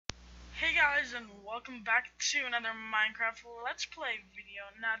guys, and welcome back to another Minecraft Let's Play video.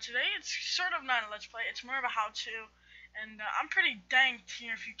 Now today it's sort of not a Let's Play, it's more of a how-to, and I'm pretty danked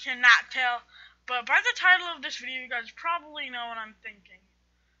here if you cannot tell, but by the title of this video you guys probably know what I'm thinking.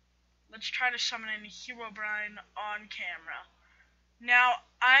 Let's try to summon in Herobrine on camera. Now,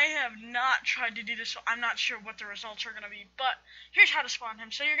 I have not tried to do this, so I'm not sure what the results are going to be, but here's how to spawn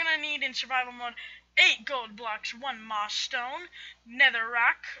him. So you're going to need, in survival mode, 8 gold blocks, 1 moss stone,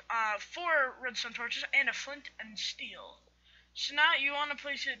 netherrack, 4 redstone torches, and a flint and steel. So now you want to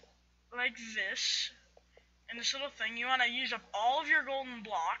place it like this, in this little thing. You want to use up all of your golden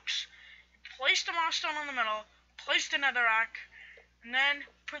blocks, place the moss stone in the middle, place the netherrack, and then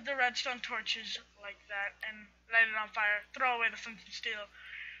put the redstone torches like that, and light it on fire, throw away the flint and steel.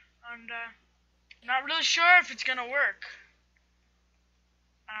 And, not really sure if it's gonna work.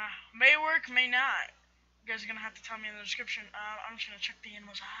 May work, may not. You guys are gonna have to tell me in the description. I'm just gonna check the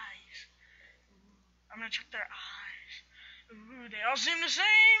animal's eyes. I'm gonna check their eyes. Ooh, they all seem the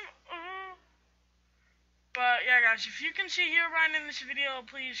same. Ooh. But yeah, guys, if you can see Herobrine in this video,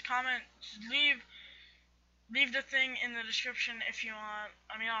 please comment, leave the thing in the description if you want.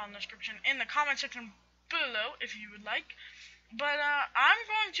 I mean, not in the description, in the comment section below if you would like. But I'm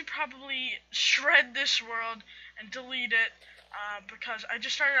going to probably shred this world and delete it because I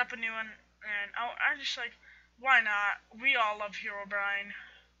just started up a new one, and I just like, why not? We all love Herobrine.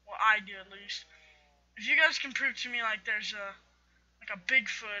 Well, I do at least. If you guys can prove to me like there's a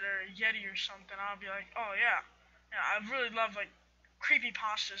Bigfoot or a Yeti or something, I'll be like, oh yeah, I really love like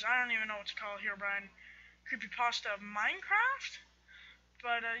creepypastas. I don't even know what to call Herobrine. Creepypasta of Minecraft.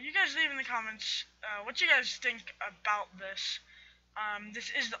 But you guys leave in the comments what you guys think about this.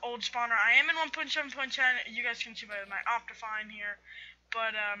 This is the old spawner. I am in 1.7.10. You guys can see by my Optifine here.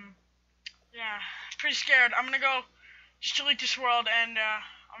 But yeah, pretty scared. I'm gonna go just delete this world, and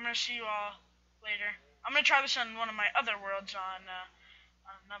I'm gonna see you all later. I'm gonna try this on one of my other worlds on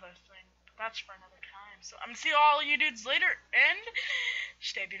another thing. But that's for another time. So I'm gonna see all you dudes later, and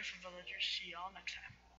stay beautiful, villagers. See y'all next time.